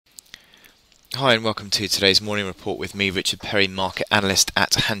Hi and welcome to today's morning report with me, Richard Perry, market analyst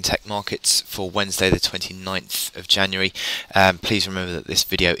at Hantech Markets for Wednesday the 29th of January. Please remember that this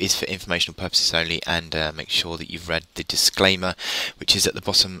video is for informational purposes only, and make sure that you've read the disclaimer which is at the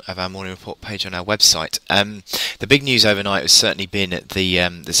bottom of our morning report page on our website. The big news overnight has certainly been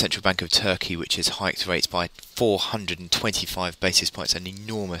the Central Bank of Turkey, which has hiked rates by 425 basis points, an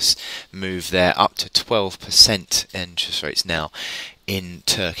enormous move there, up to 12% interest rates now in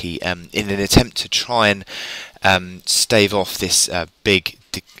Turkey, in an attempt to try and stave off this big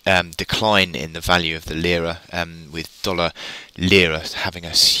decline in the value of the lira, with dollar lira having a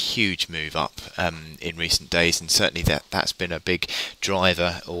huge move up in recent days, and certainly that's been a big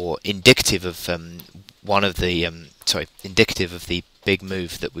driver or indicative of indicative of the big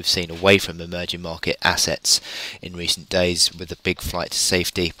move that we've seen away from emerging market assets in recent days, with a big flight to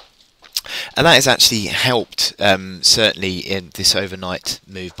safety. And that has actually helped, certainly in this overnight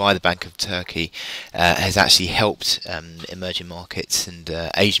move by the Bank of Turkey, has actually helped emerging markets and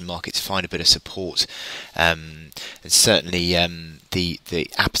Asian markets find a bit of support. And certainly the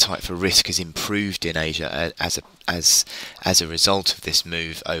appetite for risk has improved in Asia as a result of this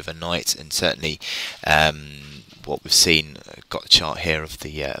move overnight, and certainly what we've seen. Got the chart here of the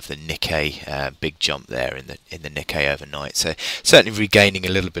Nikkei, big jump there in the Nikkei overnight. So certainly regaining a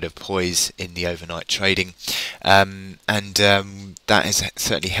little bit of poise in the overnight trading, and that has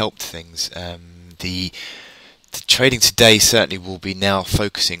certainly helped things. The trading today certainly will be now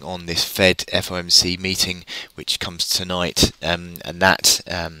focusing on this Fed FOMC meeting, which comes tonight, and that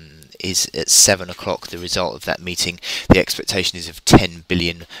is at 7 o'clock. The result of that meeting, the expectation is of 10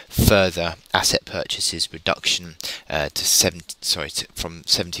 billion further asset purchases reduction from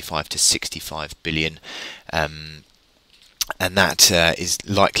 75 to 65 billion. And that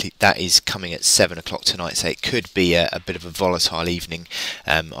is coming at 7 o'clock tonight, so it could be a bit of a volatile evening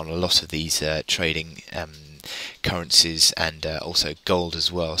on a lot of these trading currencies, and also gold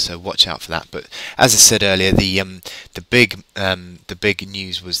as well. So watch out for that. But as I said earlier, the big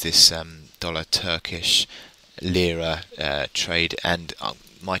news was this dollar Turkish lira trade, and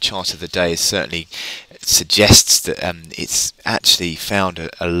my chart of the day certainly suggests that it's actually found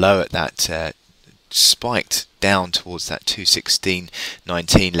a low at that. Spiked down towards that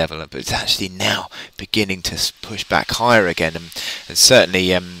 216.19 level, but it's actually now beginning to push back higher again, and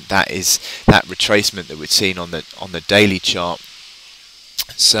certainly that retracement that we've seen on the daily chart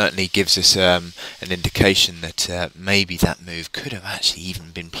certainly gives us an indication that maybe that move could have actually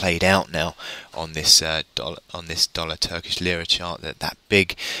even been played out now on this dollar Turkish lira chart. That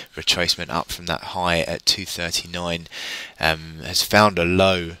big retracement up from that high at 239 has found a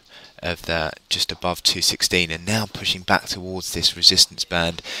low of that just above 216, and now pushing back towards this resistance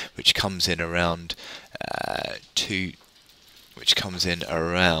band, which comes in around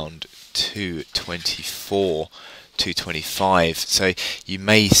 224, 225. So you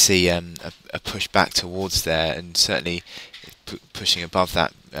may see a push back towards there, and certainly pushing above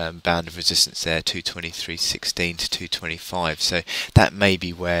that band of resistance there, 223.16 to 225. So that may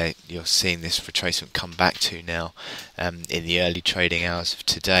be where you're seeing this retracement come back to now in the early trading hours of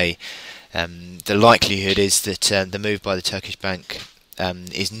today. The likelihood is that the move by the Turkish bank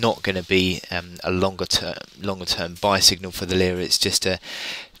is not going to be a longer term buy signal for the lira. It's just a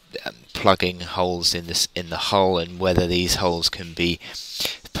plugging holes in the hull, and whether these holes can be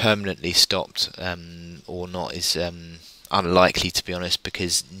permanently stopped or not is unlikely, to be honest,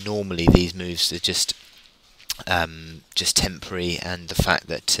 because normally these moves are just temporary, and the fact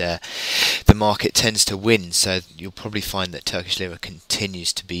that the market tends to win, so you'll probably find that Turkish lira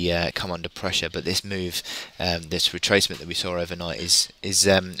continues to be come under pressure. But this move, this retracement that we saw overnight, is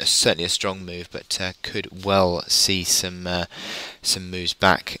certainly a strong move, but could well see some moves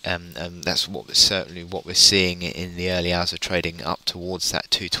back. That's certainly what we're seeing in the early hours of trading, up towards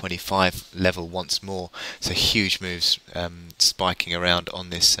that 225 level once more. So huge moves spiking around on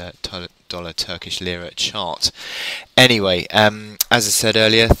this dollar Turkish lira chart. Anyway, as I said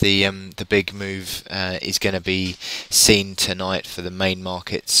earlier, the big move is going to be seen tonight for the main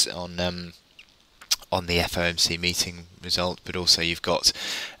markets on the FOMC meeting result, but also you've got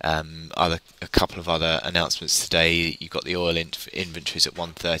a couple of other announcements today. You've got the oil inventories at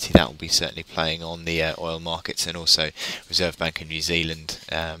 1:30. That will be certainly playing on the oil markets, and also Reserve Bank of New Zealand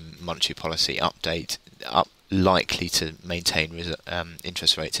monetary policy update, likely to maintain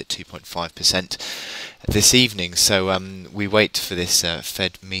interest rates at 2.5% this evening. So we wait for this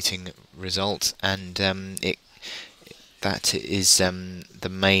Fed meeting result, and that is the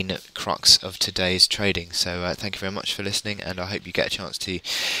main crux of today's trading. So thank you very much for listening, and I hope you get a chance to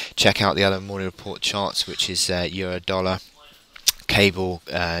check out the other morning report charts, which is euro dollar, cable,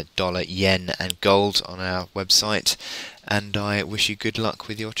 dollar, yen and gold on our website, and I wish you good luck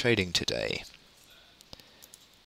with your trading today.